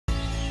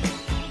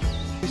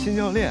新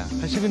教练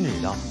还是个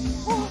女的，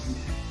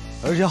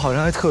而且好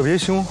像还特别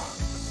凶。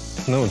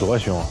能有多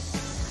凶？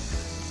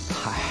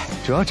嗨，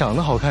只要长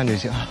得好看就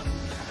行。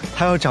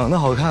她要长得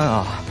好看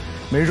啊，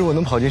没准我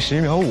能跑进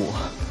11秒5。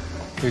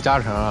有加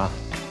成啊！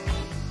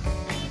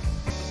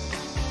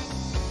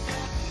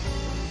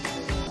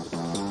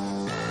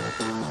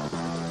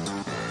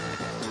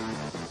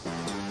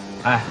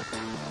哎，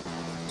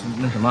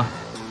那什么，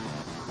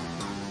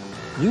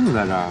你怎么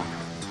在这儿？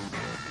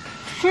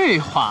废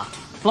话，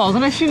老子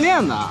在训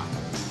练呢。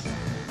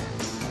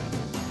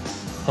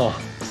哦，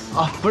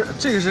啊，不是，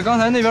这个是刚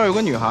才那边有个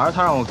女孩，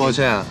她让我。抱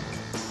歉，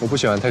我不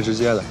喜欢太直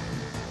接的。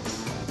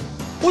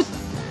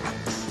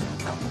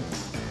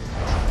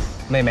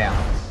妹妹啊，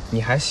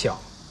你还小，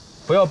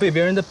不要被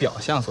别人的表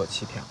象所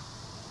欺骗。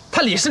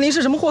他李世林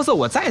是什么货色，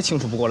我再清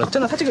楚不过了。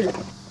真的，他这个人，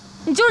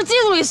你就是嫉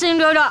妒李世林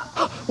溜溜。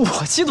我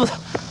嫉妒他。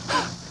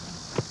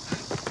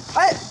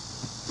哎，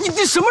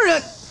你什么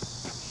人？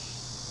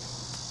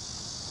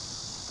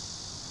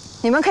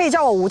你们可以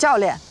叫我吴教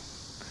练。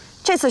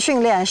这次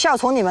训练是要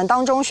从你们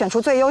当中选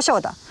出最优秀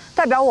的，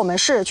代表我们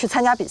市去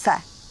参加比赛。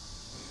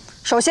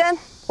首先，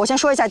我先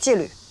说一下纪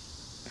律，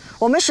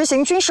我们实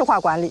行军事化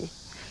管理。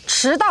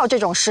迟到这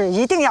种事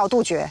一定要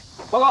杜绝。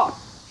报告。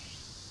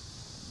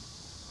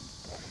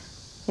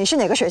你是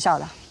哪个学校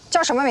的？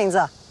叫什么名字？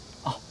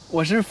哦，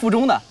我是附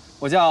中的，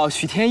我叫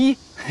许天一。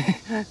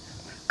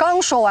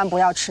刚说完不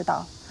要迟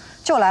到，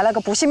就来了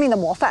个不信命的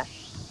模范。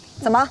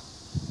怎么？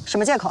什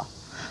么借口？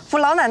扶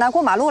老奶奶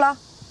过马路了？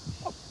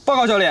报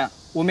告教练，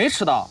我没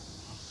迟到。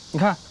你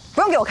看，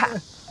不用给我看。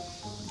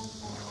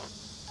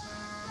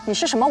你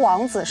是什么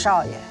王子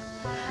少爷？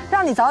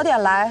让你早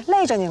点来，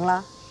累着您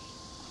了。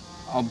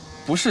哦，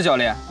不是教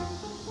练，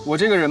我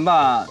这个人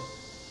吧，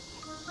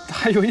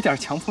还有一点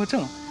强迫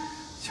症，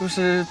就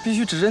是必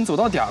须指针走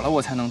到点了我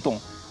才能动，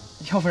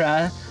要不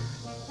然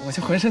我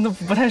就浑身都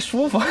不太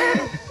舒服。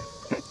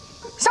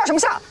笑什么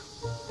笑？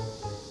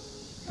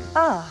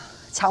啊，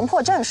强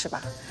迫症是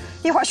吧？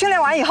一会儿训练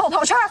完以后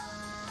跑圈，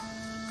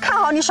看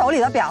好你手里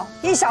的表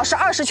，1小时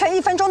20圈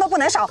，1分钟都不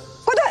能少，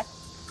归队。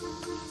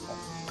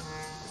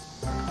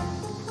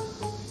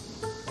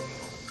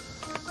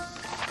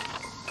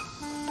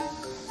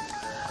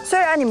虽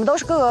然你们都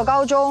是各个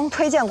高中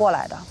推荐过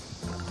来的，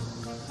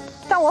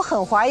但我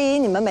很怀疑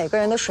你们每个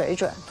人的水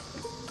准，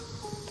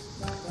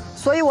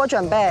所以我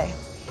准备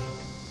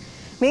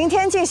明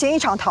天进行一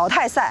场淘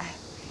汰赛，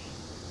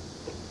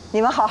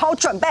你们好好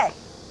准备。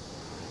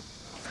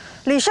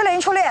李诗林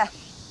出列。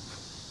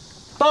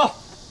到。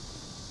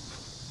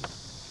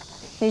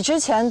你之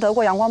前得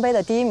过阳光杯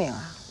的第1名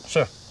啊？是。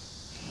有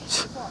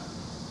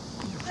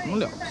什么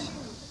了不起？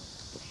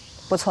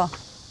不错。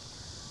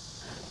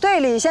队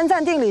里先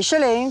暂定李诗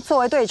林作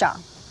为队长，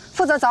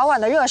负责早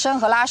晚的热身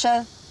和拉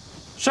伸。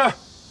是。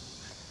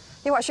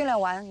一会儿训练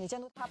完，你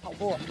监督他跑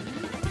步。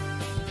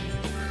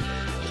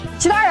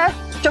其他人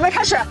准备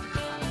开始。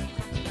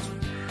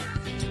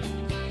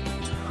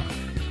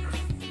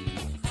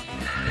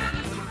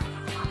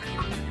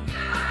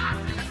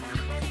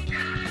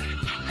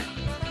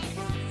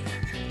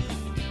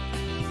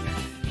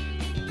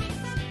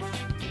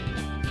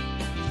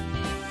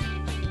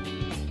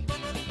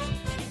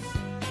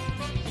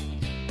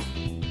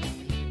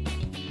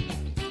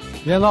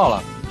时间到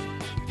了。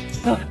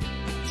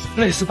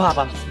累死爸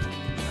爸了。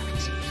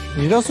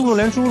你这速度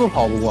连猪都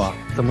跑不过，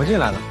怎么进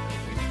来的？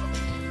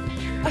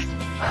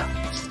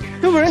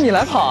又不是你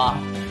来跑啊！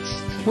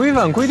违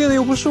反规定的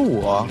又不是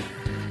我，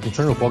你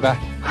纯属活该。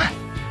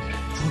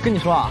我跟你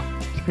说啊，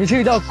你这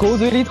个叫狗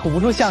嘴里吐不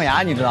出象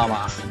牙，你知道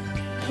吗？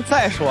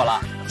再说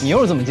了，你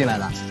又是怎么进来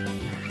的？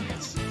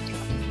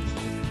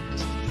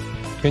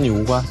跟你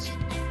无关。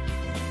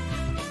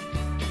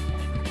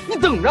你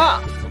等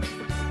着，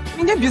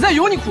明天比赛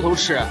有你苦头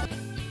吃。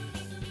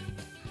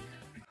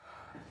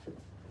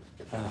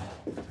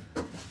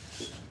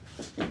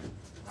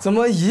怎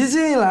么一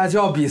进来就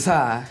要比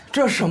赛？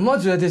这什么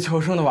绝地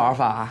求生的玩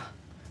法？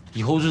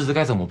以后日子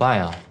该怎么办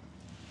呀？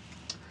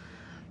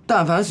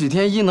但凡许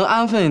天一能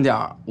安分一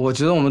点，我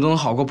觉得我们都能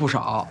好过不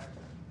少。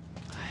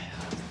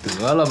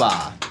得了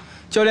吧，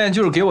教练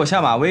就是给我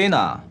下马威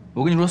呢。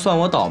我跟你说，算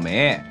我倒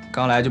霉，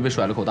刚来就被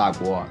甩了口大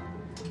锅。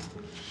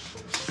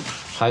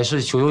还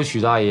是求求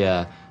许大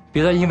爷，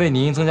别再因为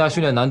您增加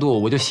训练难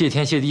度，我就谢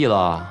天谢地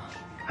了。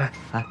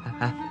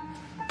哎，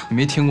你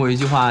没听过一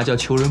句话叫“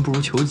求人不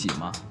如求己”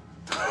吗？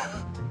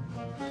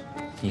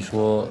你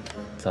说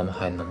咱们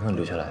还能不能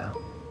留下来啊？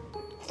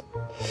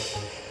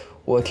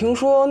我听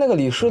说那个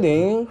李诗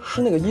林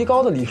是那个一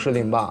高的李诗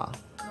林吧？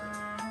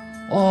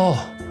哦，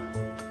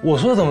我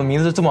说的怎么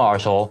名字这么耳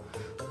熟？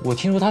我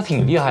听说他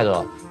挺厉害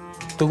的，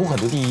得过很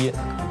多第一。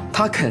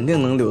他肯定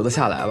能留得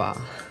下来吧？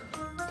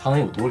他能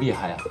有多厉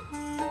害呀？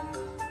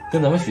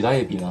跟咱们许大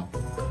爷比呢？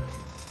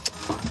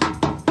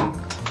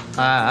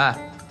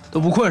哎，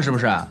都不困是不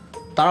是？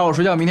打扰我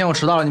睡觉，明天我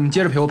迟到了，你们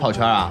接着陪我跑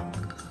圈啊！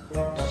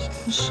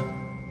真是，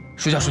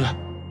睡觉。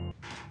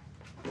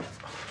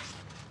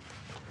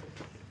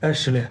哎，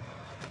石林，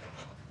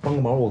帮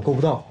个忙，我够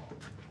不到。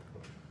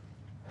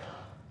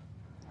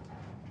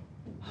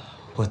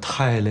我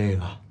太累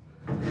了，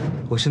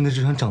我现在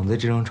只想长在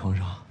这张床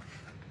上。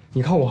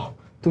你看我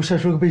都晒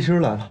出个背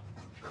心来了，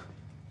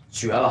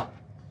绝了！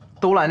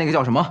都赖那个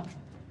叫什么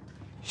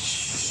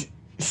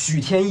许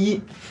天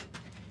一，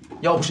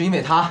要不是因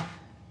为他，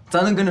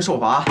咱能跟着受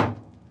罚。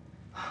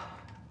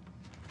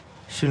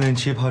训练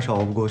期怕是熬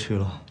不过去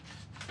了。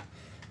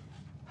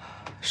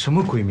什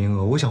么鬼名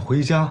额？我想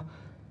回家。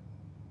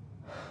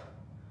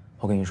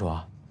我跟你说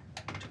啊，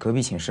这隔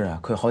壁寝室啊，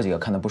可有好几个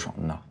看他不爽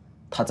的呢。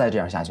他再这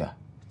样下去，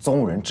总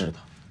有人治他。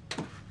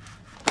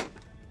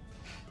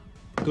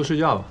都睡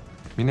觉吧，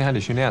明天还得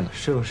训练呢。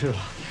是了是了。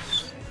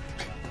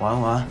晚安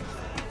晚安。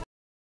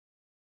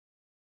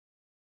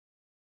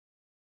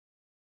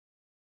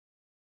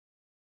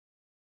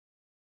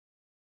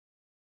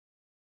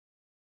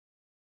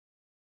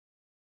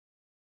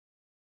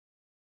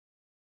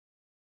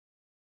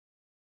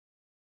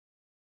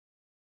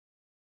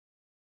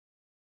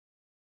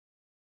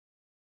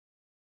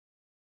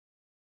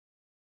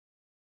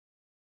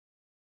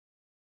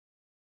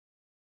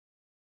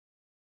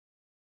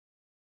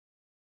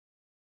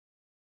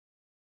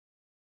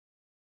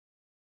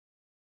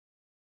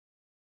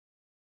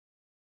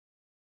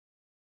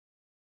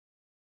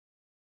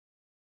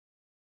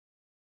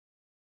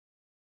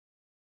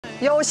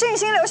有信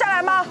心留下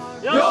来吗？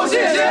有信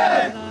心，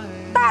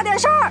大点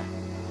声儿！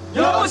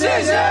有信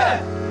心。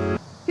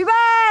预备！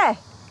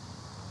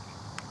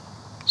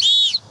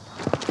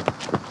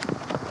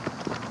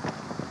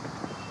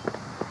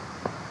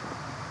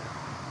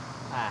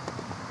哎，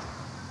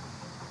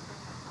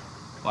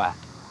喂，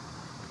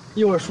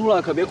一会儿输了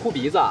可别哭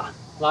鼻子啊！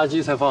垃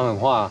圾才放狠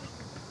话。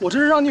我这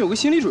是让你有个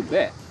心理准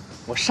备，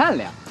我善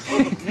良。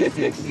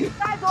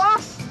带组，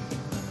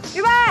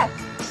预备！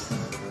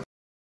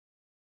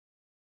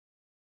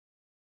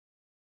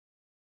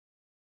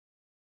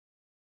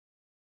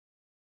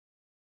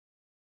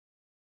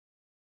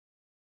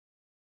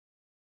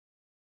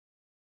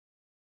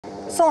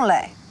宋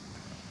磊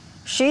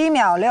，11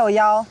秒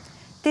61，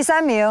第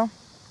3名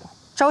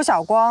周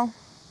晓光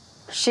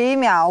，11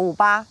秒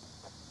58，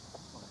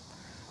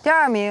第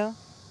2名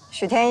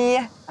许天一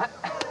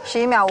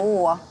，11秒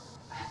55，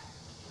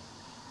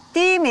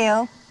第1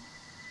名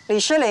李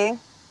诗玲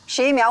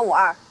，11秒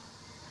52。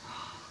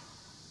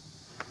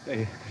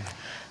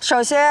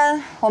首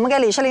先，我们给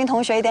李诗玲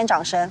同学一点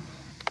掌声。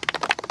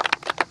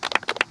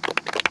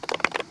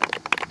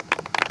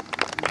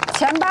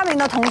前8名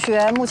的同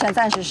学目前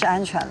暂时是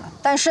安全了，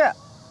但是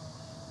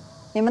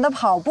你们的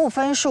跑步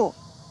分数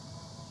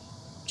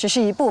只是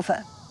一部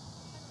分，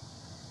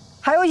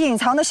还有隐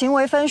藏的行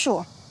为分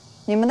数，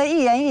你们的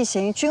一言一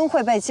行均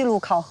会被记录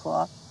考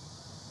核。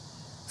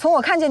从我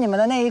看见你们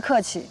的那一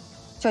刻起，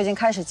就已经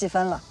开始计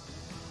分了，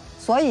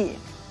所以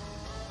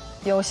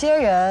有些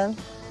人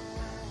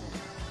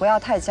不要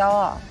太骄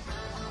傲，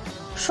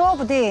说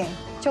不定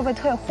就被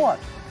退货了。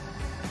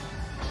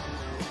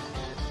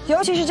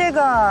尤其是这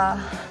个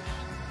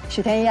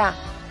许天一啊，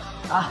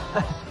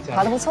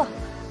跑得不错，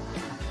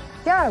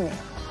第2名。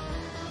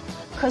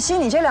可惜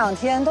你这2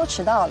天都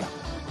迟到了，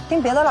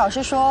听别的老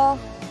师说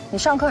你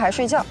上课还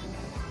睡觉。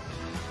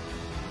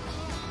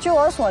据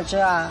我所知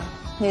啊，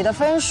你的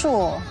分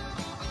数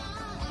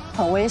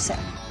很危险。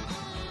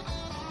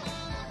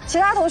其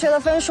他同学的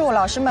分数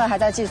老师们还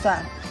在计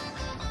算，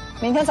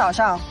明天早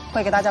上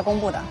会给大家公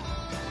布的。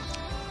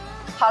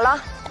好了，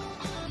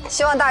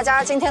希望大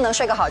家今天能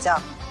睡个好觉。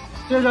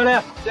谢谢教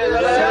练，谢谢教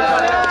练，谢谢教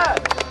练。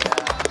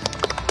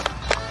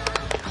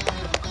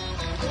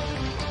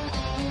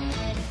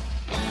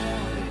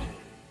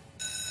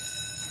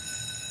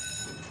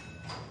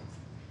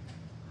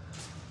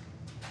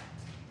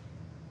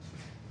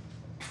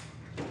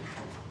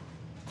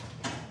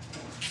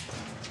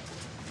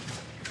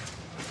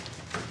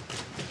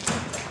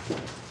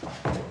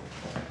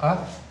哎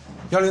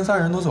，103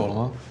人都走了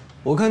吗？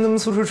我看他们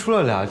宿舍出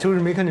了俩，就是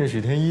没看见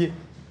许天一。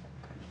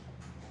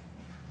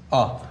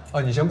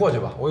你先过去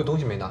吧，我有东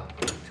西没拿。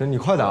行，你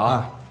快点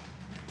啊！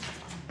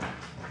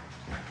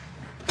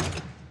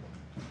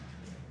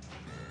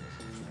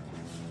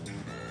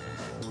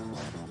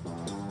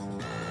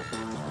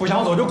不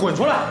想走就滚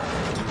出来！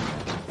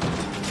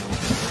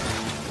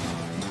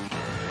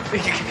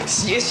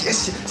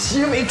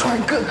鞋没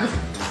穿，哥，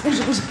不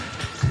是。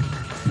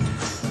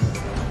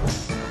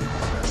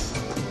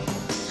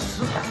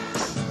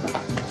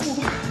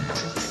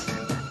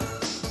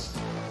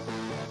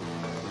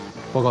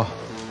报告。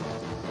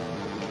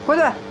归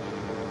队。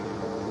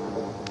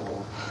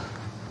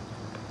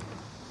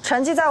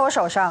成绩在我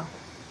手上，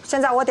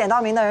现在我点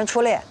到名的人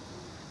出列。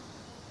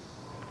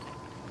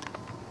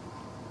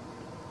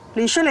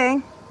李诗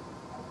玲，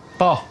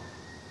到。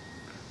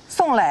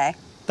宋磊，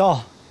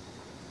到。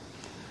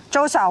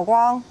周晓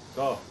光，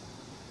到。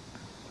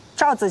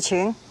赵子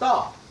晴，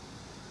到。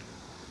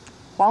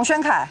王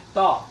轩凯，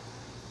到。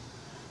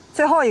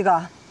最后一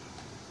个，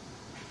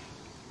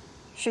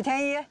许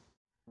天一。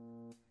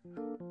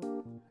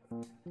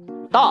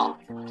到。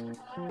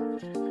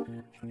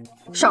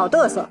少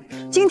嘚瑟！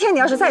今天你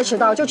要是再迟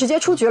到，就直接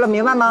出局了，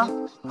明白吗？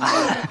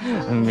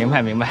明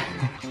白明白。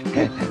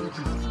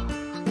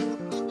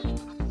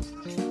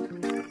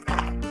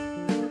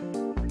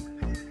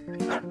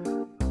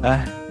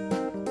哎，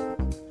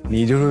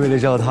你就是为了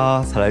叫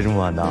他才来这么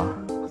晚的？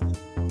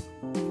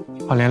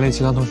怕连累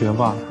其他同学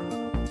吧？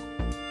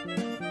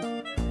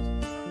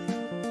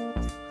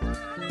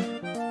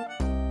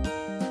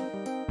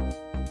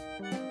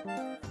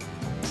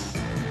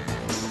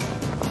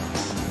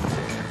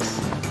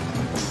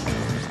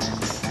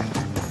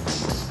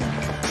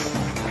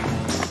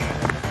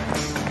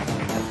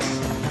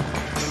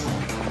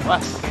喂，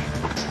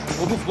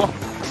我不服，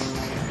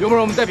有本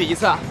事我们再比一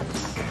次啊！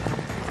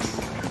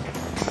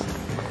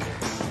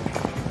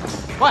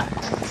喂，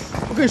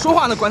我跟你说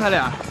话呢，管他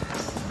俩，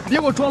别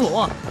给我装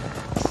聋啊！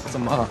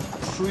怎么，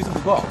输一次不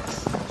够，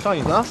上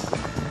瘾了？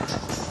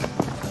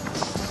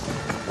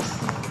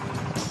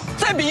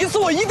再比一次，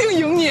我一定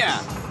赢你！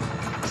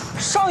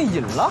上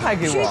瘾了还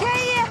给我？许天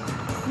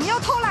一，你又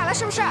偷懒了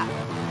是不是？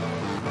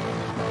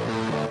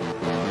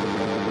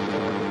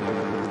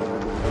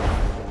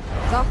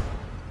走。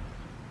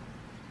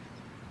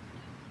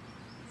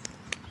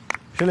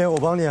石林，我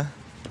帮你。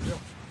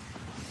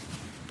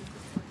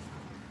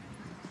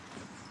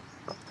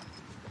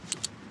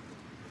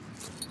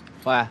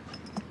喂，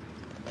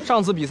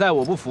上次比赛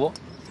我不服，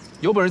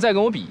有本事再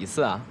跟我比一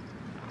次啊！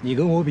你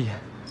跟我比，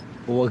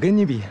我跟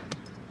你比。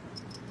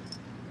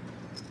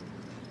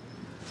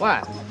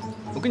喂，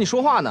我跟你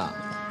说话呢，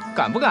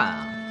敢不敢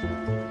啊？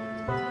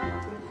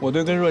我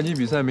对跟弱鸡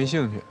比赛没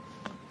兴趣。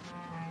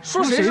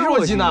说谁是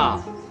弱鸡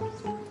呢？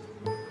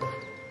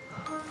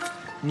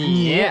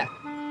你。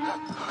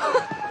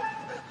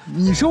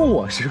你说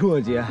我是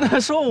弱鸡？那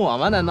说我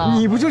吗？难道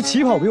你不就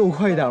起跑比我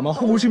快一点吗？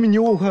后步是比你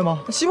有我快吗？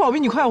起跑比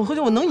你快，我合计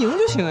我能赢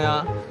就行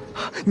呀。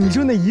你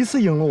就那一次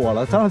赢了我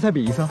了，咱俩再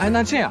比一次。哎，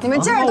那这样，你们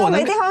劲儿都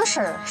没地方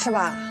使是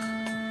吧？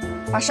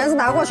把绳子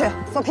拿过去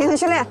做平衡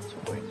训练，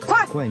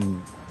快！怪你，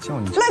叫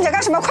你愣着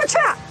干什么？快去！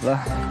来，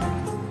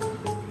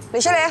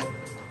李世林，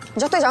你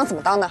这队长怎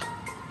么当的？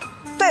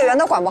队员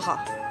都管不好。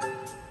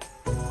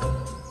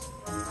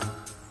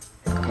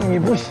你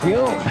不行。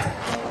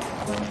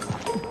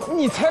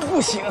你才不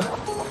行！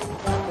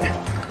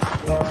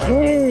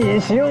你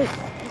行，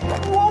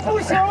我不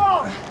行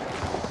了。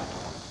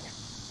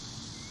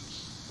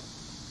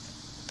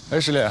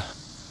哎，石磊，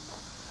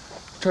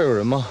这儿有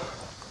人吗？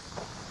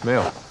没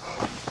有。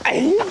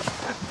哎，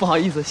不好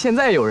意思，现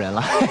在有人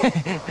了。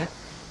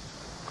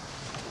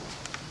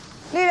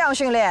力量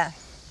训练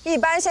一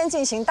般先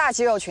进行大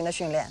肌肉群的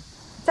训练，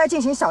再进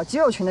行小肌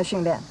肉群的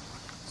训练，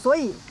所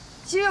以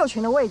肌肉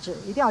群的位置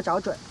一定要找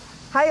准。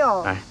还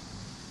有，哎，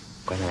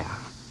管他俩。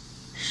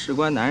事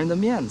关男人的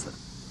面子，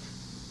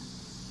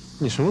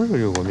你什么时候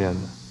有过面子？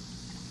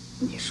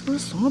你是不是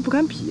怂了不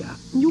敢比啊？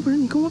你有本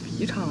事你跟我比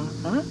一场啊！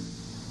啊！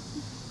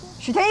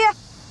许天一，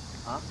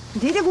啊，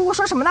你嘀嘀咕咕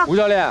说什么呢？吴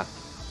教练，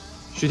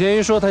许天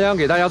一说他想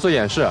给大家做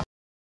演示。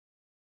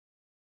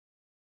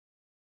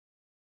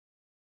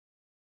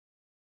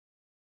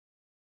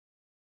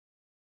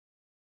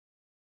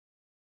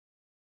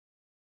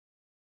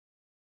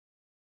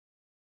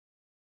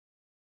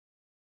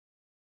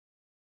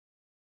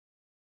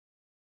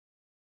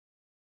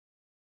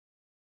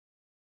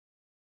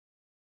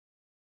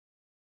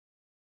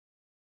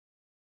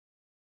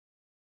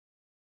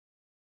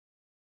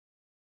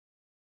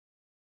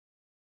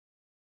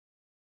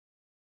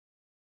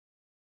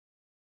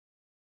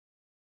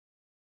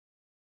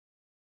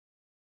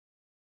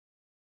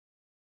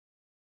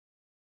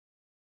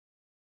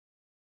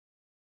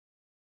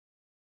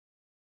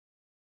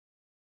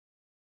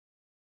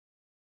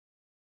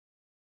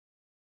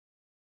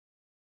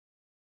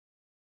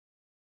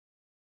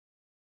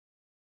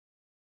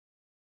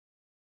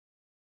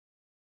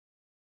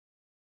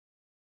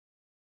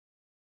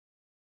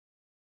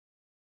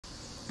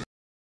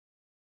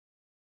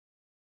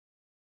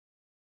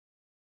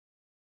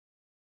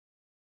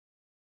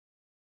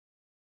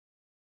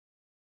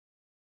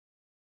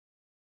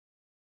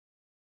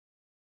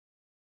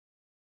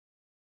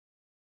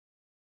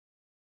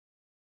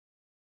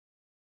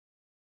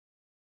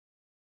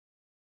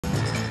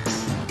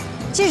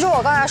记住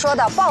我刚才说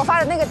的爆发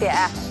的那个点。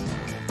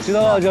知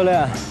道了，教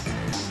练。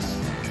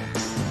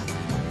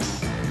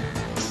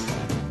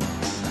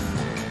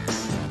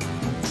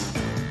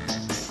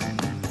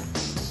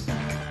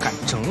敢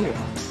整我？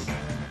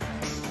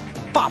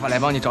爸爸来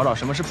帮你找找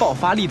什么是爆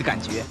发力的感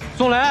觉。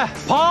宋雷，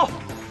跑！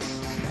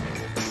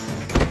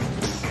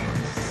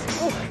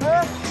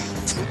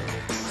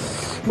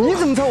你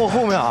怎么在我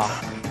后面啊？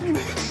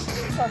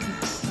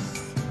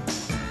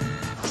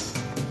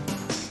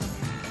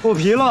破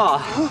皮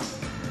了，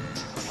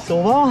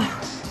走吧。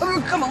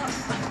干嘛？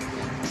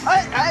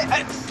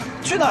哎，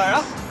去哪儿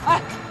啊？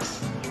哎，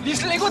李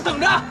世林，给我等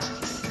着！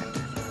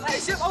哎，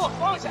先把我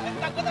放下！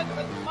大哥，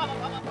慢。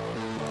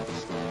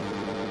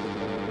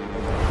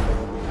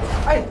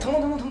哎，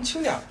疼，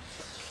轻点。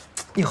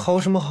你嚎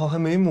什么嚎？还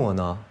没抹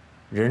呢，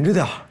忍着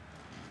点儿。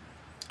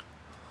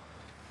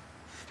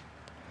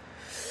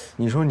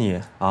你说你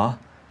啊，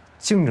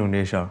竞争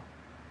这事儿，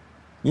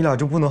你俩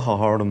就不能好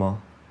好的吗？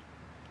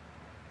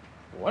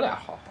我俩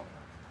好好的，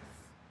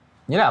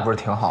你俩不是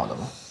挺好的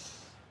吗？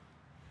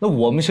那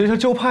我们学校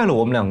就派了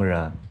我们2个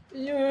人。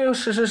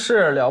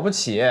是，了不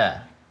起。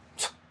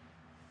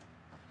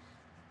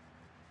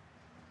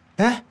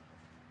哎，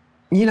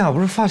你俩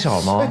不是发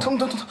小吗？哎，等，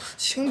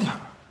轻点，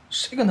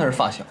谁跟他是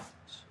发小？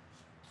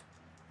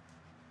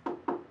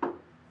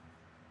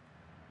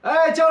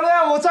哎，教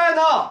练，我在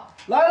呢，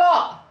来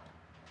了。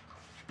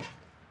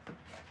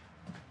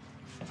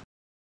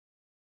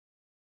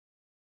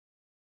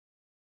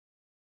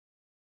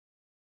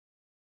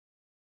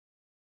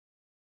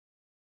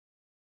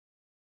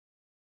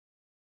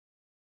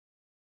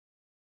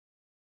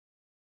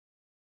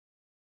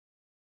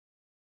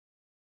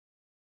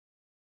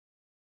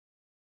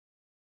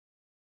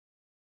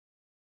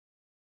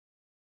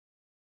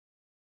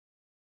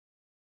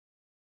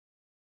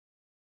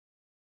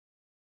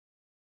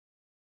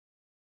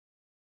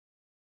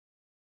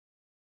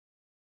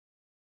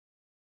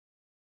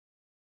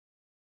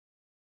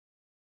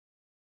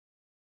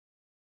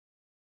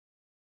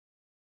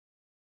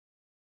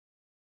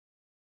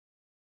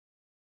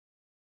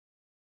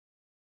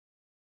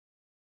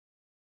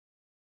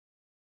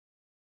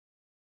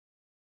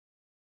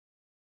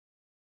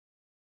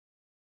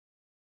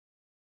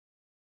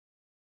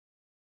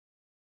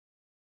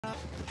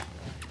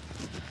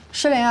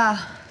诗玲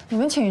啊，你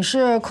们寝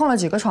室空了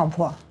几个床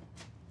铺？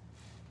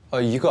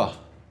一个。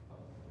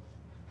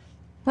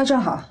那正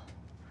好，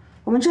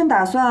我们正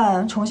打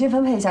算重新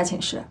分配一下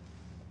寝室。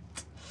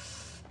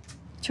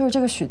就是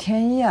这个许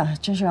天一啊，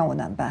真是让我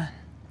难办，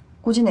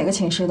估计哪个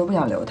寝室都不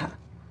想留他。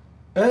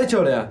哎，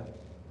教练，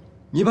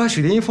你把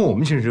许天一放我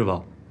们寝室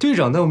吧，队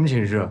长在我们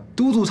寝室，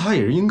督促他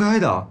也是应该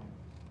的。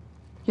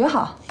也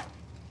好，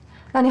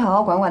那你好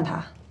好管管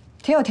他，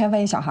挺有天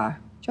分一小孩，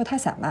就太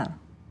散漫了。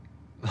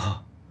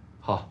啊，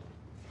好。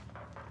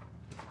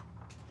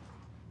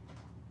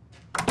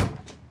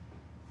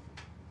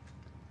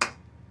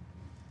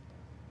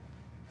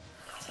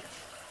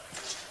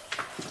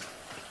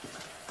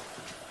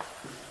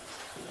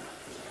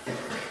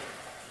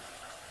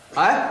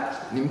哎，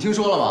你们听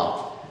说了吗？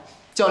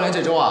教练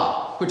这周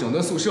啊会整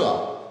顿宿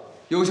舍，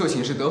优秀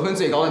寝室得分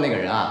最高的那个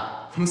人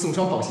啊，他们送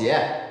双跑鞋。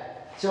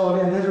教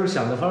练他就是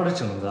想着法的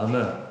整咱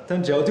们，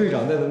但只要队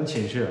长在咱们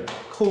寝室，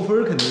扣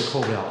分肯定是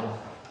扣不了了。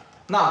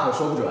那可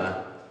说不准，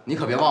你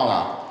可别忘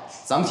了，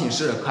咱们寝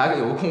室可还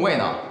有个空位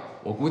呢，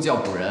我估计要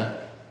补人。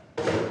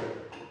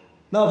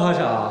那怕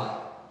啥？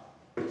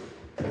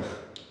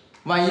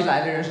万一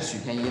来的人是许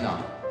天一呢？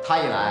他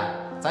一来，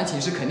咱寝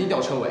室肯定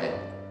掉车尾。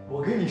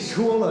我跟你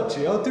说了，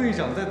只要队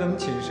长在咱们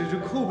寝室是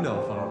扣不了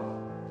分，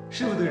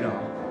是不是队长？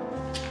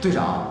队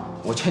长，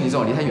我劝你最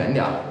好离他远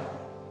点。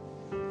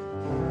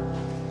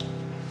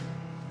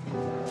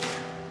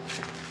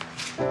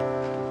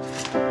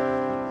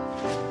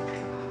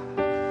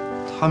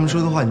他们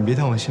说的话你别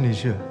太往心里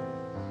去。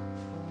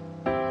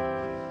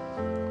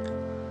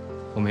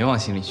我没往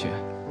心里去。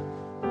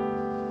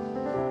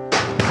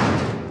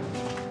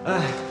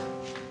哎，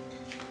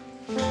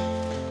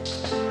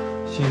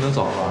心情都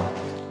早了。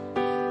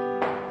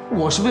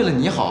我是为了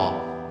你好。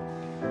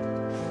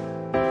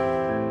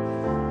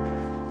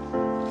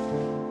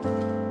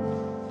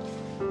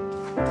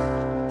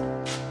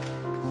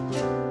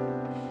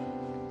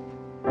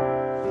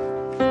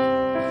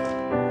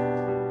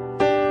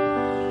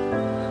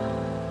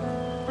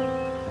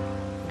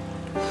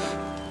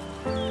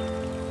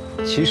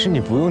其实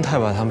你不用太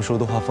把他们说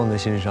的话放在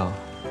心上，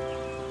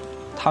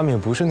他们也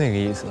不是那个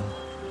意思。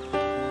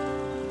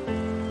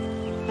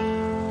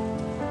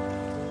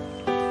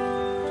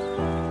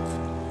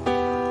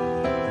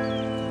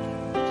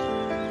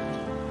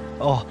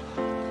哦，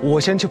我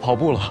先去跑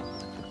步了。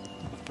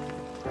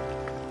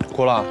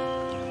哭了？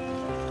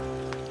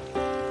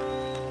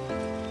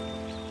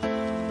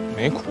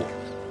没哭，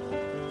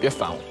别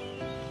烦我。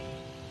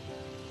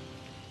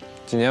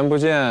几年不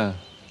见，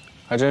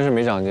还真是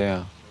没长进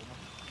啊。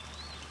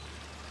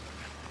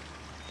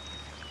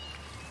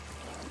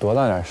多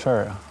大点事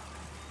儿啊！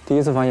第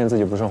一次发现自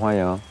己不受欢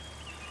迎。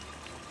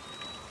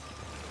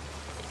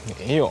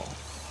没有，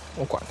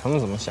我管他们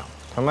怎么想，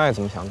他们爱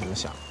怎么想怎么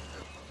想。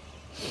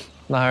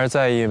那还是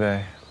在意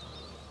呗。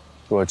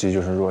弱鸡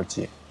就是弱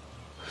鸡。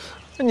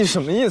那你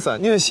什么意思？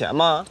你很闲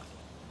吗？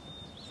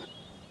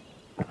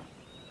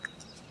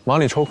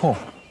忙里抽空，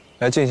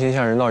来进行一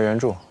下人道援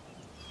助。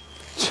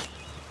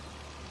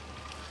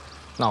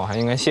那我还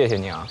应该谢谢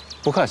你啊。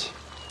不客气。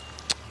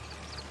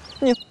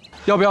你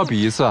要不要比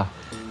一次啊？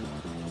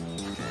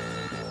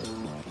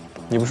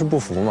你不是不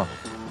服吗？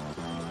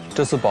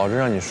这次保证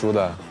让你输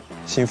的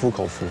心服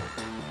口服。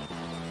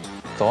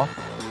走啊！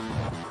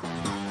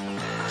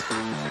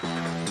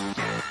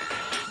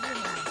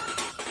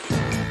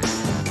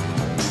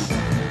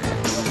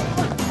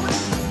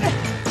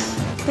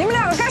你们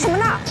两个干什么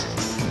呢？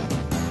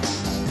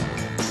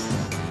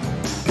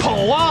跑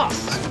啊！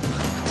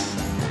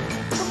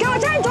给我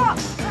站住！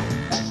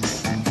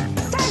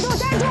站住！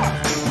站住！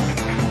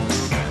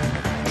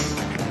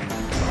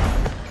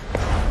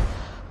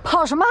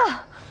跑什么？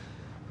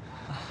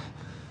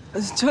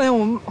教练，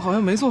我们好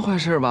像没做坏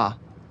事吧？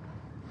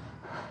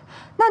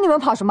那你们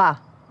跑什么？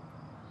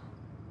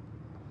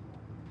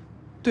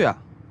对啊。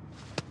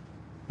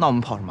那我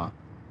们跑什么？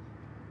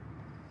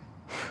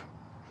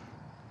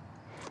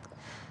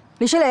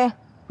李诗玲，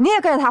你也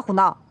跟着他胡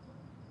闹？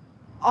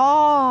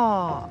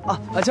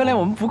教练，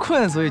我们不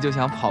困，所以就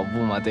想跑步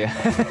嘛，对。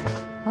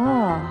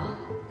哦，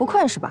不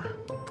困是吧？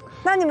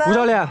那你们吴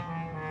教练，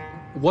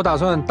我打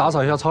算打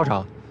扫一下操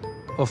场，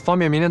方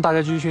便明天大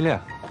家继续训练。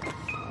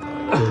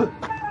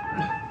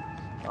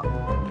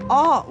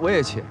哦，我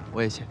也去。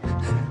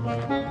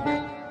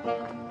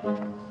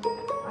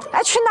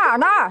哎，去哪儿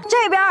呢？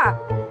这边。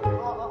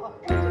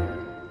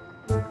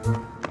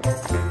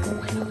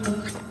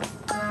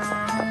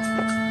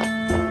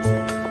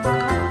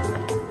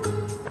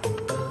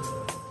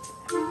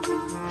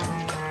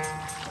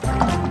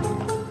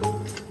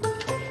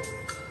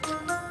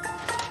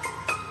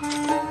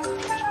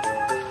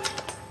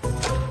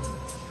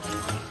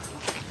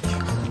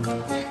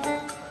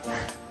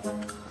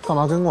干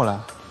嘛跟过来？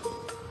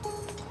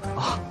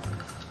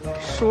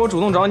是我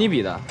主动找你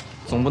比的，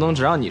总不能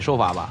只让你受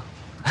罚吧？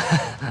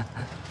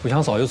不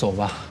想扫就走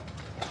吧。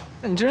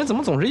那你这人怎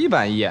么总是一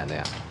板一眼的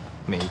呀？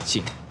没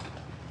劲。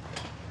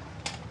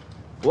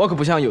我可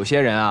不像有些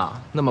人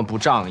啊那么不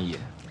仗义。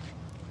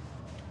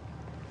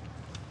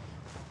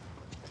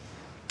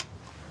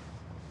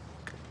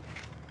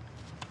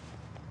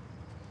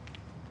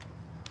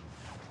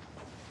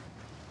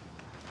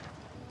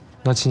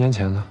那7年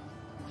前呢？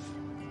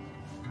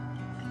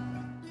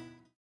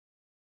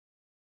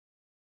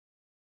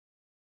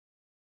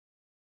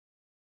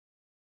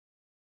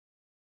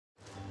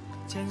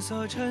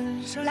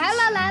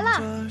来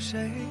了！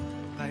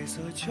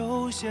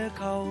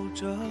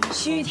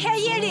许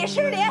天一、李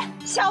世林，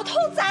小兔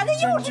崽子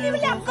又是你们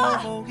2个。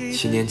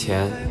7年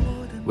前，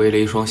为了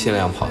一双限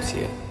量跑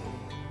鞋，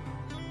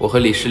我和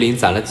李世林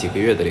攒了几个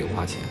月的零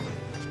花钱，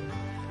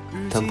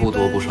但不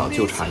多不少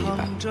就差100。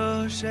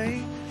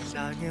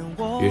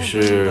于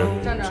是，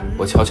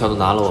我悄悄地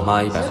拿了我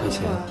妈100块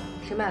钱。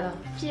谁买的？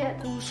姐，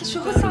李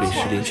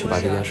世林却把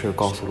这件事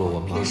告诉了我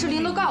妈。李世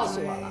林都告诉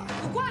我了。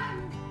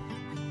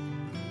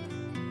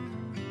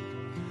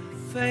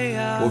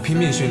我拼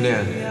命训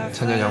练，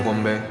参加阳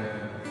光杯，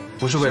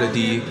不是为了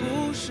第一，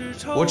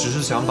我只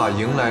是想把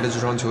赢来的这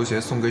双球鞋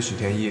送给许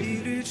天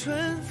一。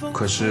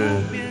可是，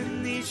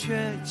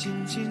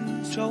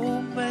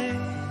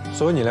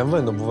所以你连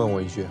问都不问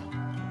我一句？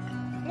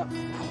那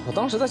我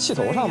当时在气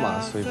头上嘛，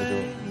所以不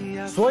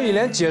就……所以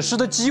连解释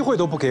的机会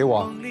都不给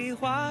我。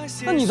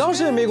那你当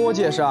时也没给我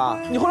解释啊？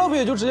你后来不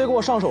也就直接给我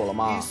上手了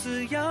吗？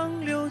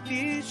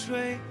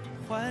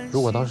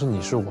如果当时你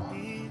是我，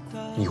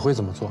你会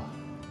怎么做？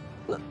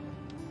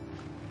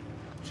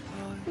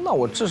那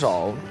我至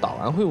少打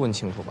完会问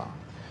清楚吧？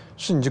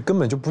是你这根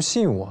本就不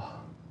信我。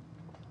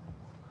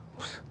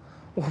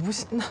我不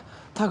信。那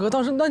大哥，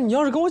当时那你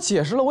要是跟我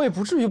解释了，我也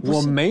不至于不信。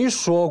我没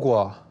说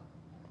过，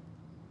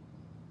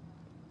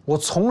我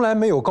从来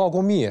没有告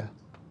过密。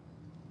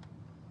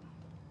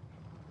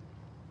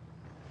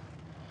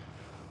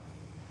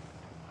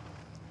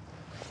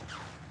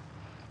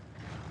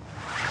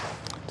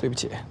对不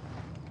起。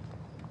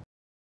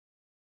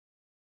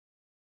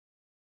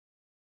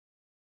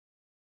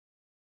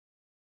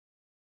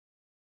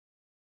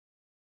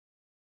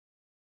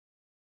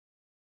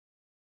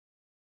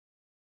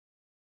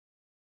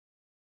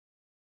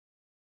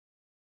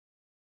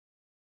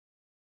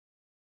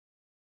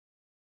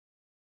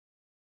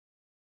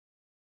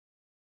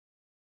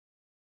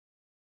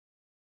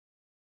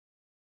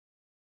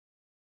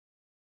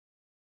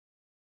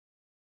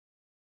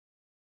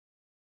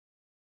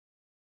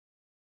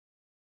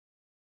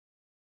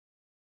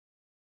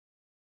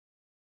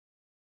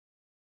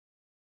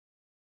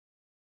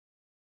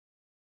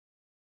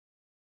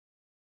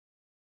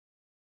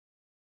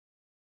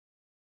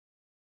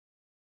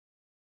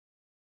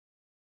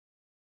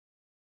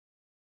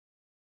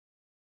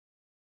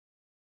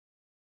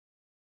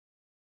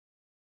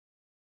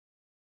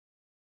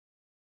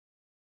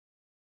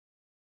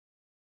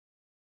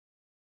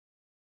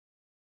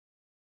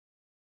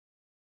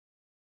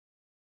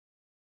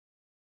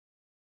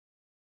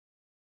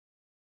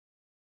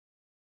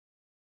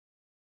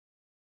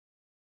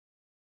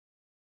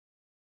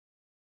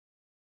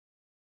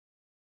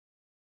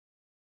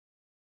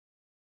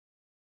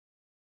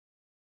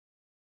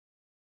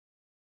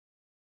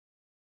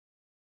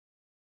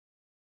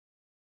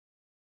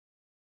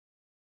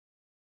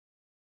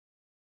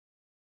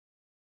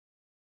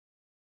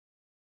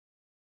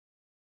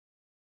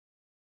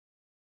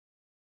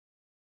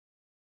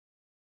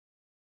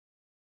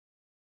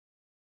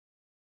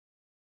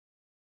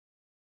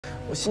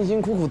我辛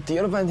辛苦苦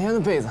叠了半天的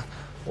被子，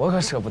我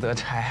可舍不得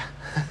拆。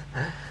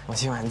我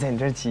今晚在你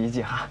这儿挤一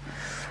挤哈。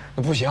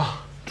那不行，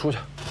出去。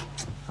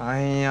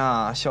哎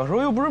呀，小时候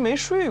又不是没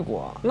睡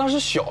过。那是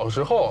小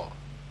时候。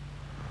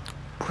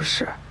不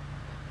是，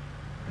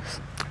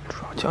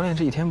主要教练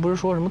这几天不是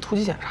说什么突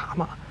击检查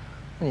吗？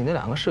那你那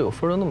2个室友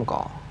分都那么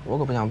高，我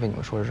可不想被你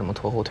们说是什么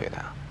拖后腿的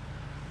呀。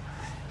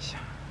哎呀，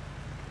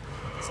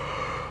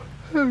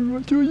再说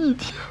就1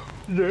天，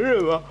忍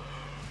忍吧。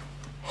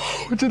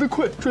我真的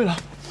困，睡了。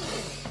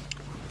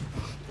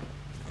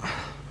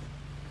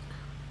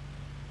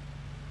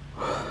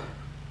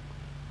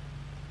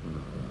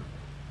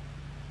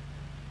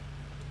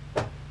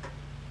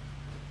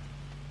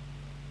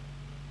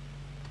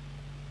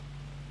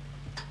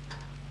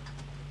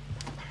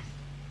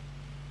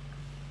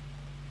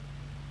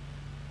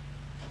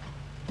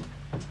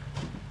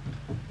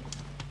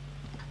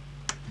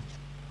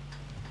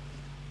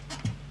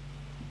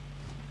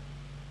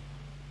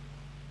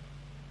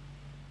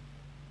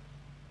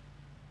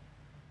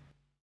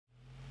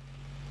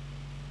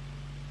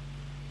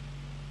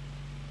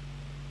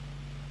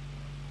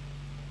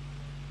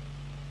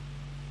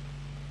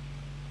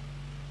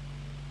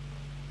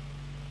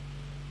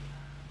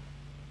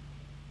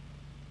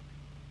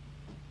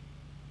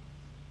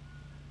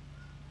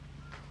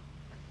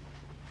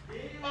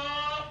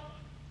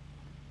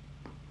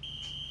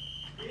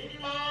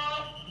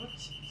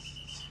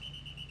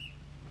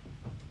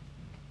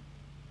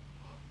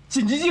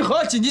紧急集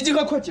合！紧急集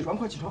合！快起床！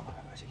快起床！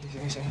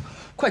行，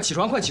快起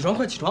床！快起床！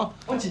快起床！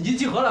我紧急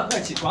集合了，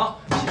快起床！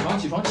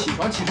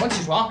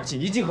起床！紧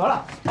急集合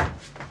了！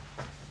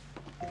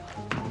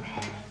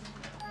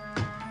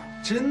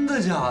真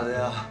的假的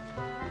呀？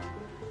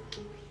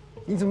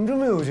你怎么这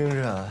么有精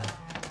神？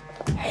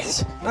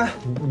哎，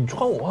你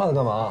穿我袜子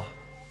干嘛？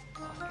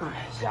哎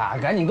呀，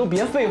赶紧都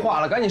别废话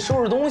了，赶紧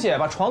收拾东西，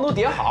把床都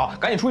叠好，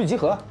赶紧出去集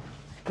合，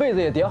被子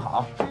也叠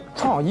好，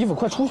穿好衣服，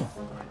快出去！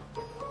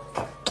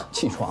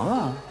起床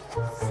啊！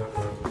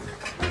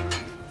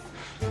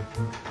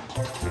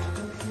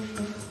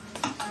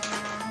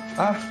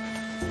哎，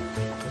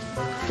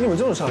你怎么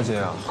这么上心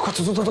啊？快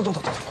走！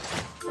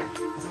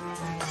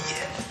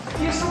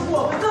也是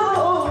我们的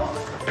喽！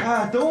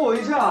哎，等我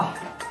一下。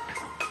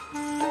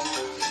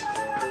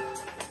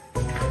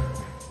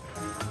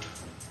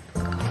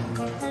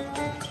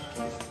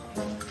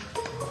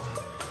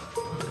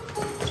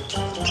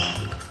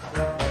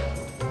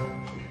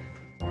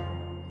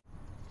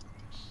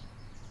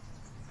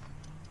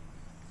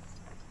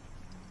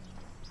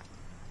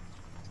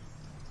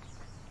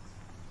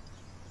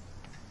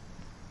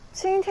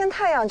今天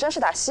太阳真是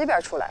打西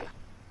边出来了。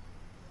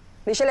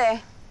李世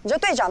林，你这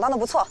队长当得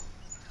不错，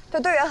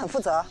对队员很负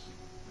责。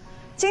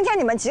今天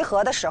你们集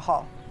合的时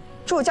候，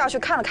助教去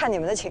看了看你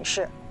们的寝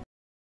室。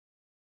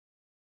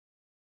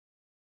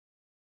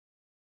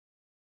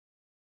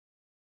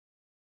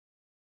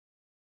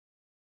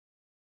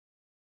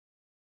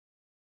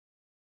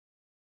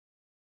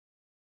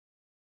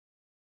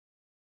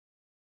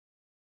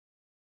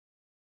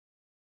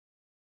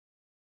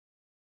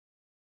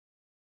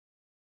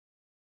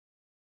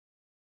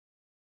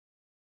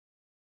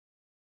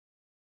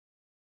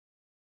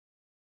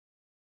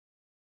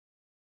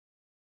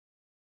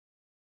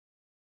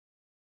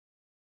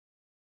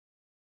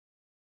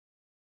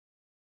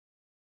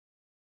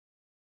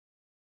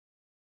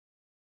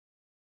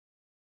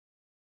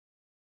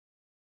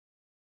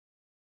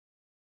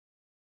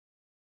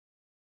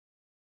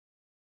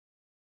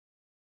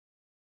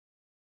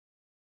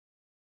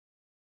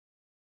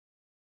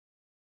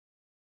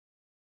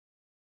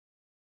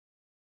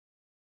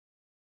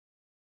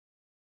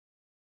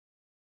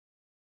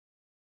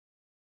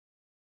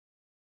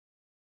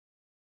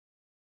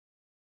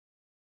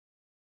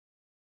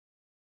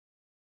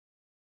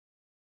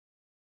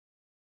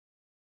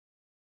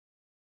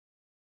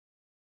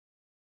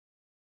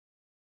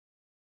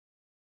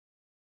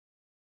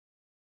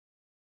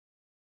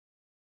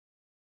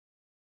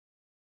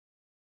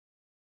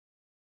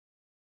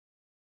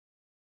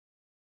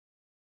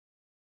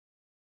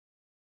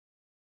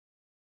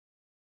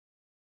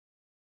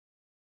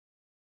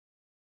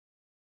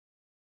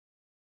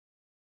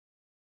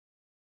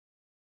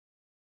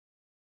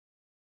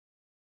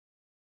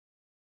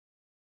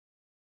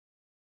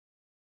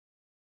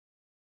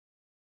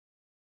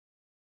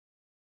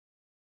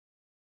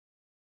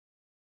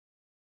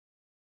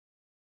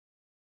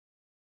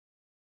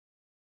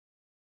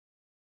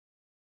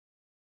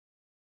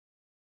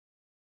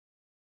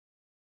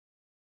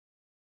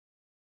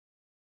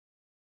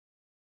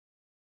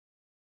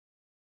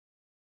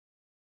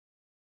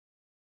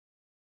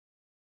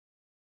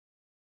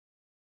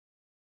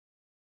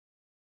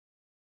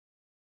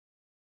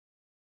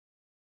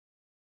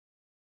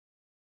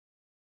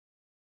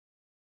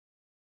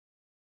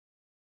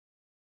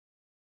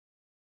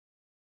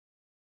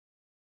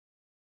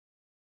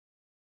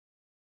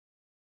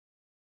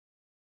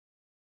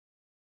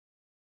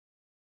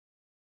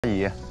阿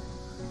姨，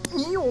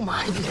你有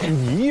蚂蚁，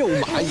你有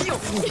蚂蚁，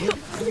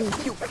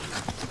你有。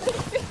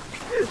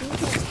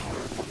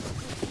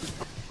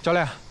教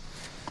练，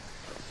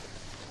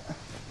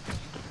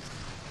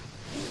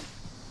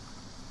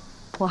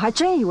我还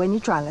真以为你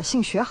转了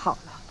性学好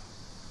了，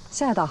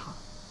现在倒好，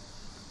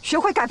学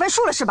会改分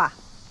数了是吧？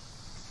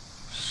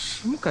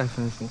什么改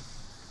分数？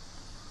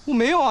我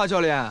没有啊，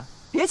教练。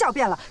别狡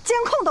辩了，监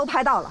控都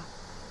拍到了。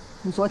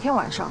你昨天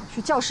晚上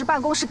去教师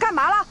办公室干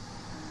嘛了？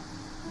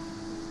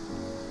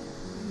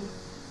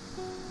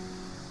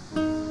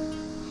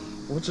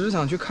我只是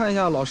想去看一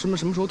下老师们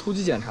什么时候突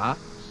击检查，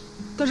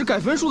但是改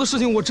分数的事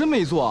情我真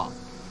没做。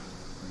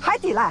还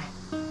抵赖？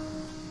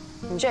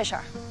你这事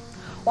儿，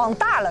往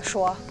大了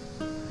说，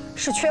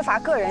是缺乏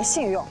个人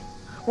信用，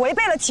违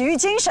背了体育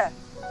精神；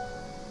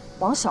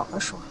往小了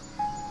说，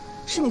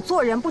是你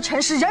做人不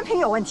诚实，人品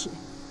有问题。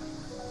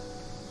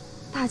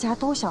大家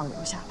都想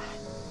留下来，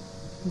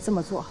你这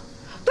么做，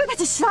对得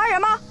起其他人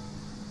吗？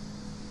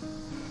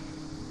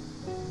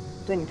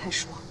对你太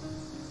失望。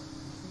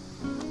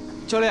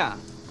教练，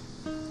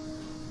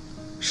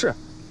是，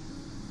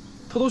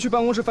偷偷去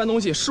办公室翻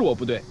东西是我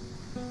不对，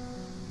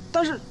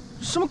但是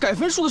什么改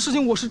分数的事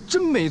情我是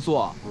真没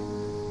做。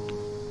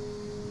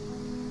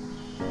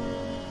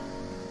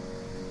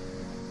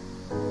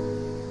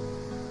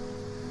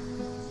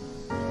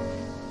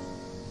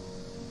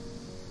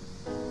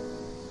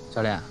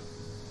教练，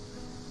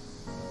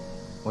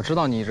我知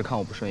道你一直看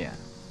我不顺眼，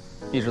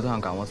一直都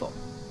想赶我走。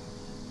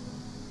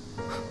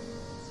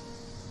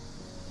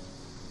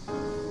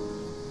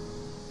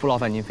不劳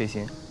烦您费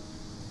心，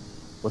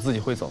我自己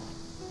会走。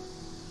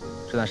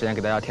这段时间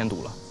给大家添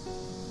堵了。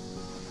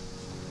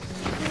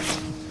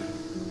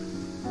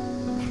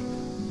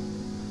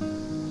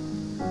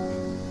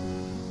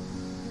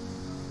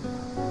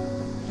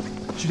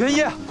许天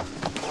一，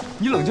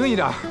你冷静一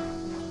点。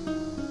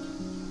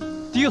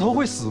低个头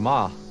会死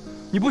吗？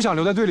你不想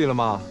留在队里了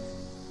吗？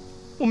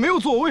我没有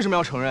做，我为什么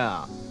要承认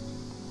啊？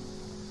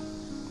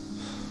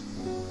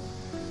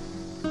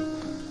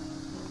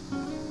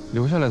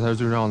留下来才是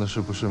最重要的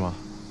事，不是吗？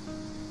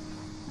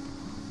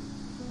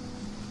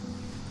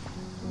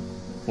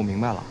我明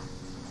白了，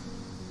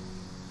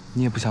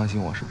你也不相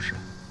信我，是不是？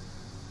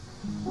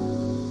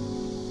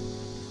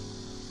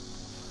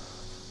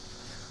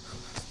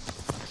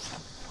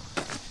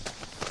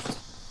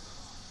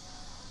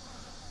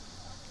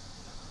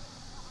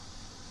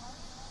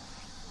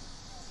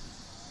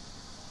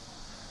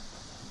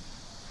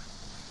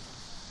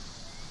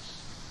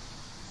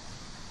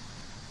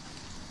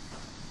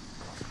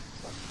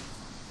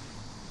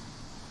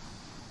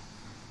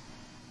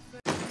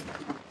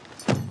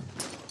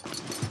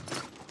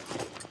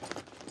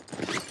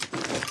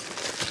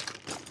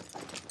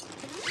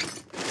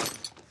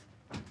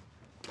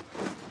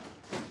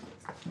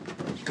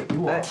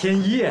天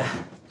一，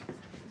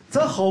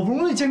咱好不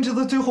容易坚持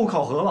到最后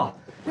考核了，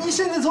你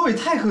现在走也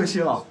太可惜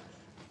了。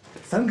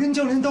咱跟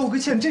教练道个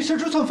歉，这事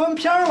就算翻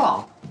篇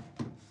了。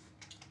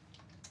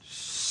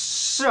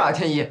是啊，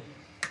天一，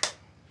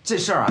这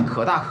事儿啊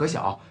可大可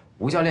小，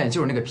吴教练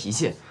就是那个脾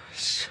气。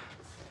是。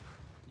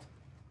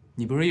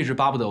你不是一直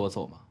巴不得我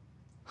走吗？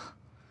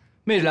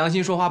昧着良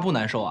心说话不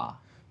难受啊？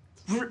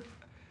不是，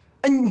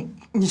哎，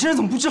你这人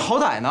怎么不知好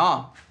歹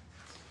呢？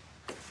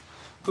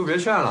都别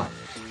劝了，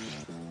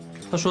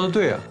他说的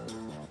对啊。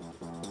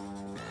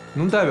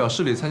能代表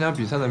市里参加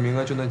比赛的名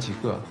额就那几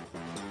个，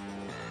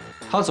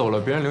他走了，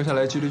别人留下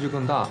来几率就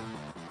更大。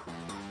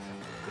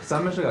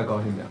咱们是该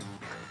高兴点。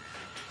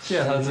谢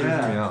谢他的自知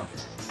之明。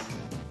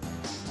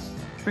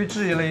被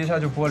质疑了一下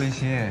就玻璃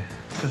心，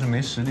这是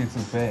没实力自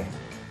卑。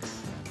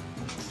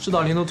指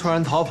导灵都突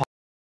然逃跑。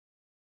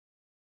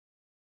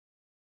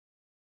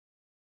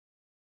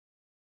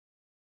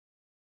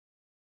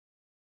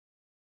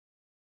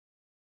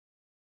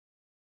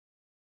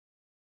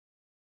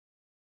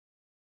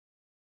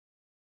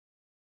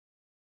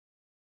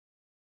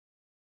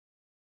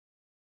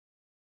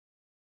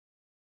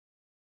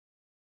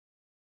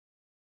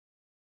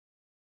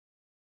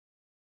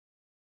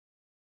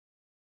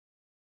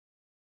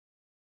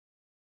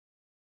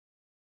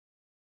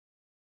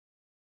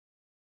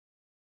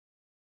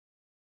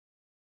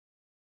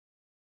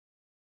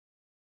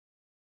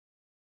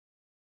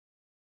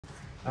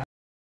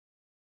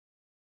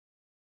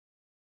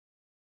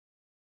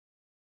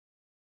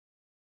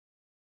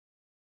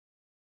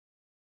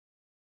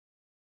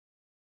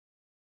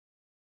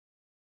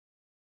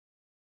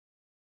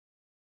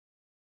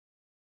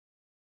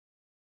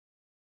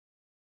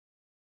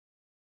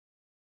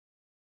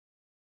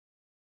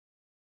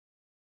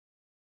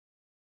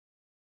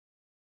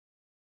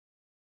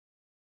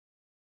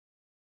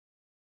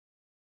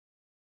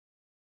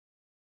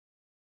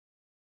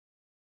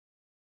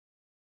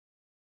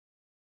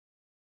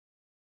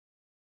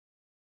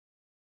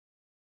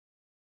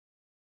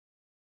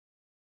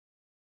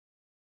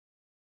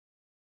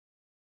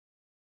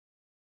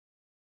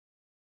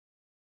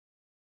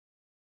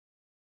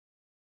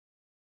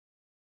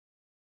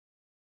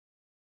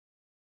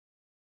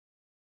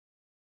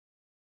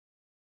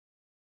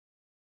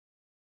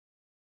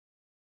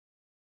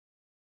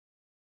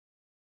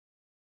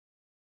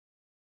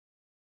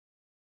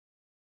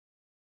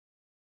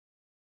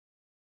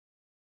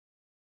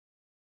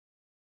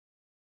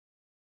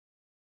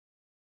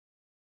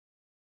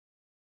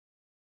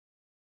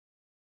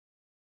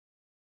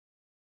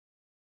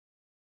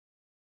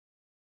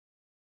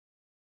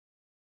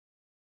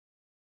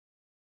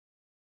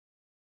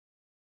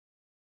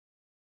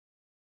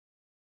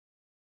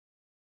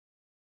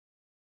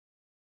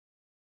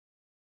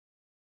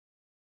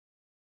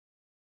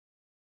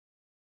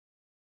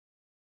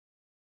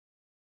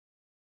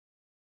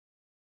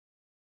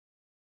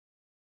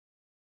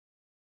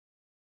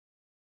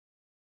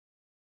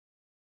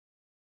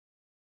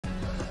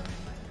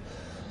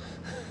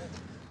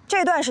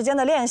这段时间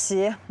的练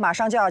习马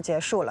上就要结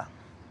束了，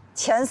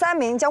前3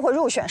名将会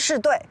入选市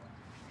队。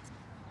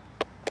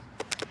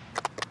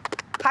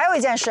还有一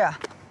件事，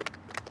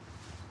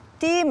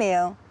第1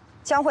名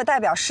将会代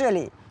表市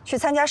里去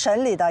参加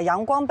省里的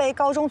阳光杯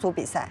高中组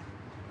比赛。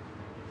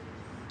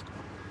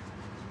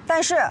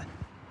但是，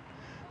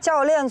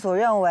教练组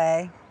认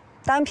为，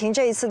单凭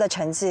这一次的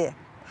成绩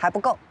还不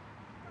够，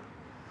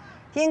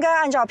应该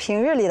按照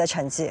平日里的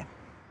成绩。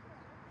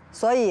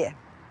所以，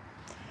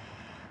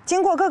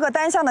经过各个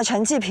单项的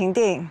成绩评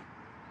定，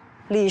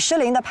李诗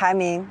玲的排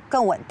名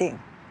更稳定，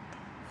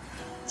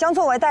将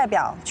作为代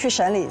表去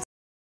省里。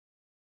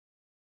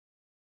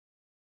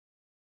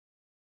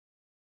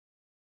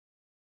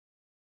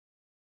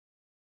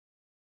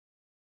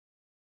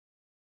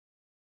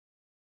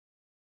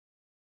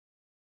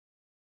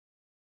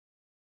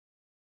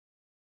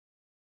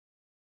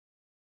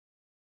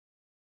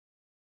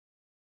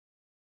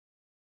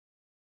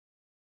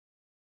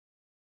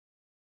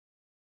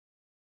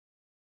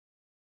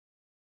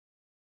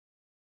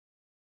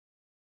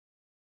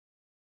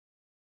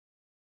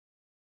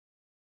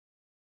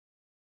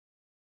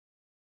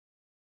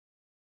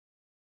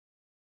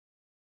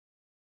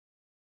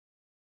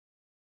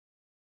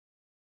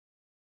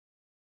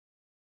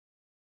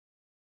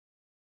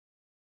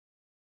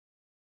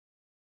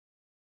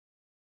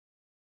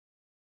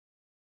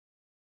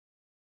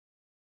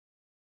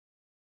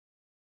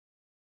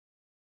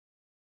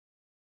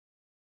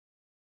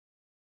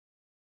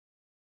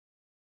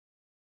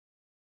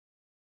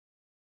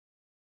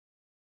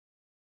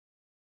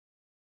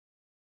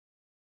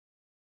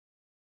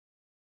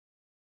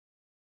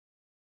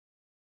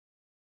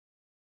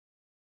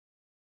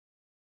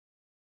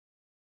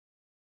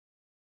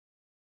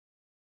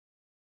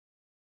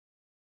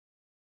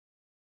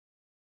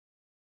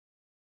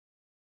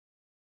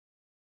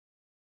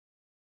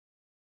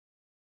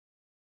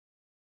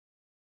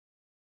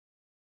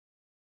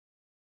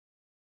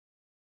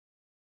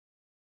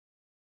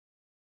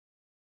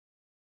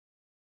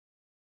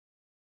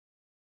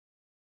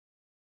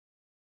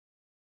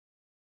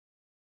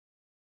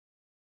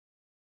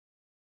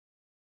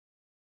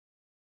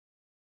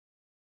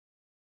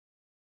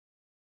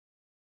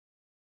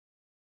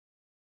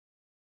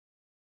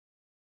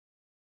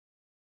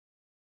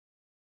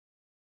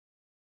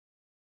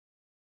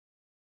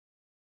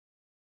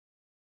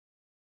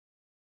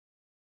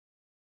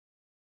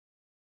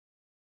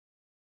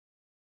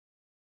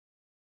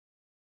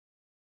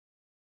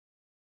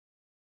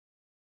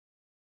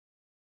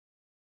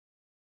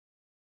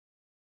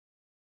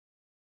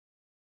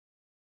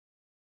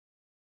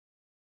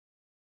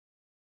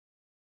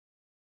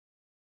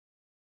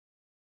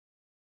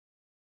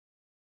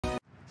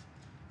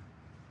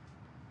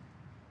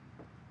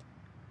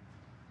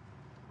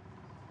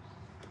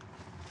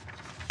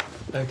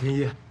哎，田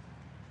一，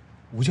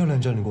吴教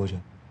练叫你过去。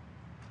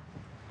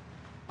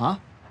啊？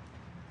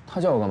他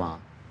叫我干嘛？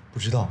不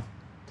知道，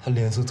他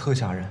脸色特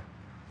吓人。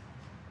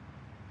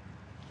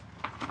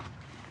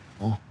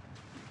哦。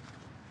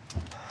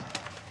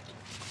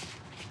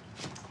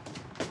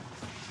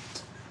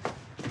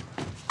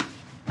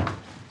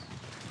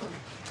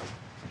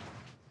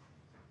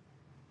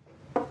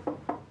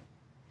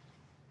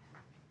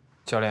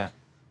教练，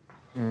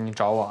你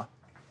找我？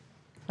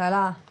来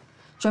了，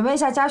准备一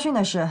下家训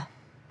的事，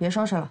别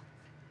收拾了。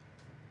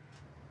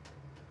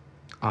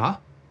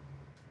啊？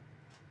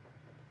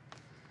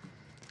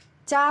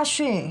家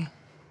训，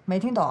没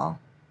听懂？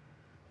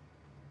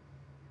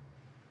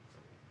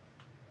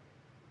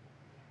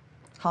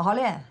好好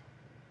练，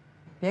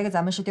别给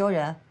咱们市丢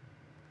人。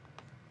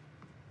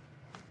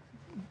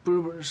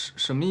不是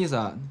什么意思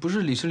啊？不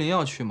是李诗林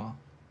要去吗？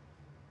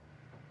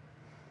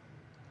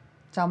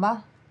讲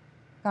吧，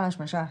干了什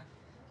么事儿？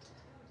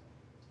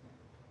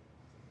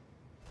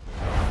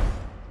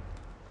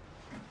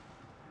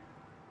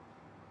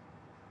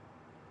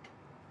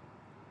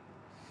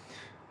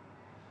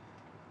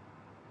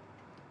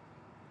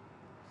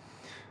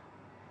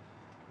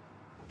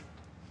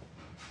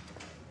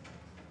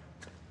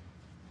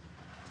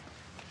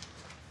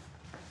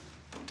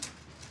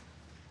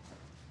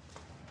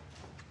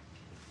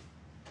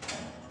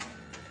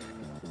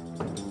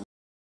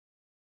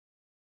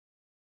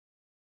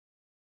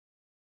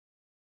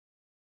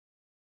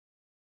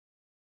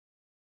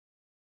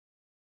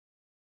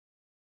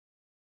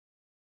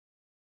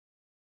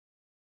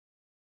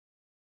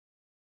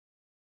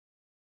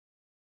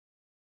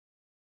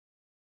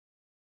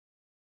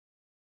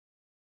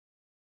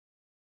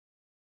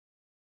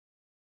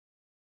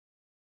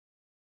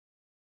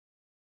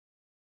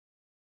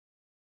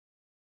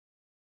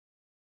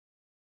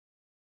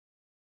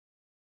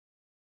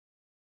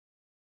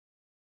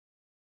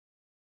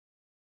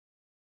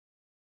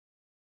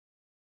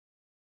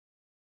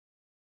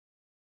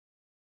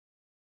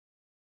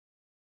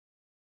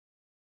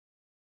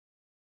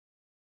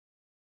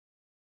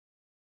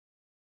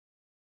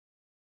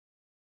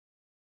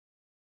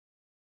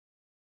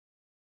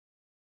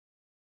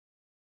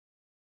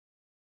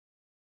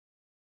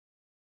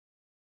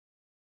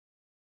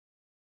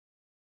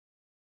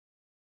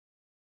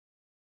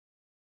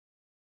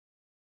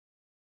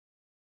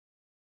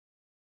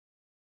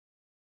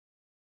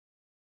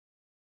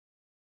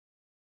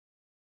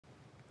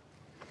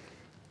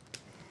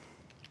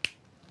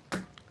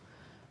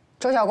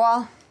周晓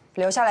光，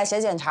留下来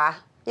写检查，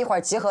一会儿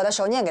集合的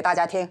时候念给大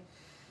家听。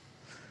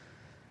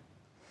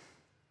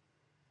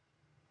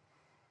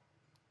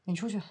你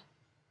出去，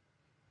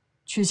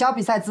取消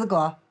比赛资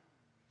格，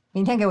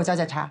明天给我交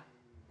检查。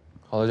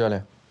好的，教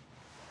练。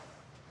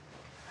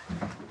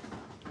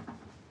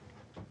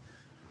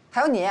还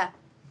有你，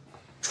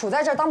杵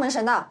在这儿当门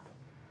神的，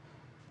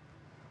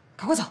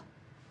赶快走。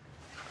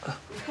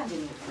看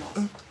见你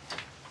了。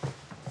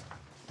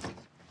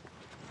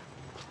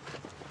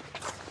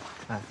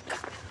哎，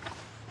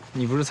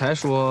你不是才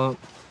说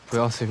不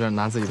要随便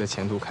拿自己的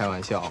前途开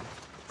玩笑？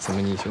怎么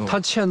你就……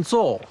他欠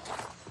揍。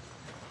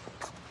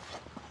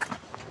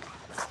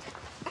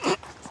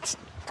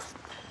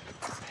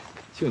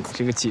就你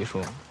这个技术，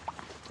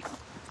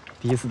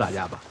第一次打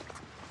架吧？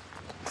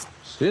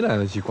谁来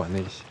得及管那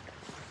些？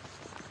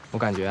我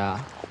感觉啊，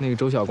那个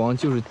周晓光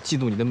就是嫉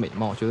妒你的美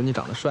貌，觉得你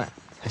长得帅，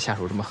才下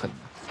手这么狠的。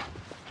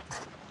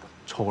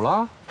丑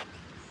了？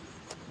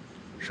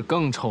是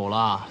更丑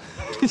了。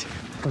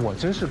我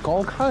真是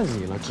高看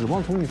你了，指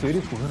望从你嘴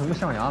里吐出什么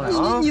象牙来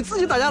啊！你自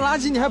己打架垃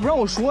圾，你还不让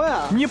我说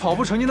呀？你跑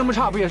步成绩那么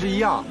差，不也是一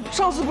样？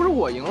上次不是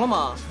我赢了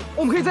吗？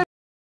我们可以再。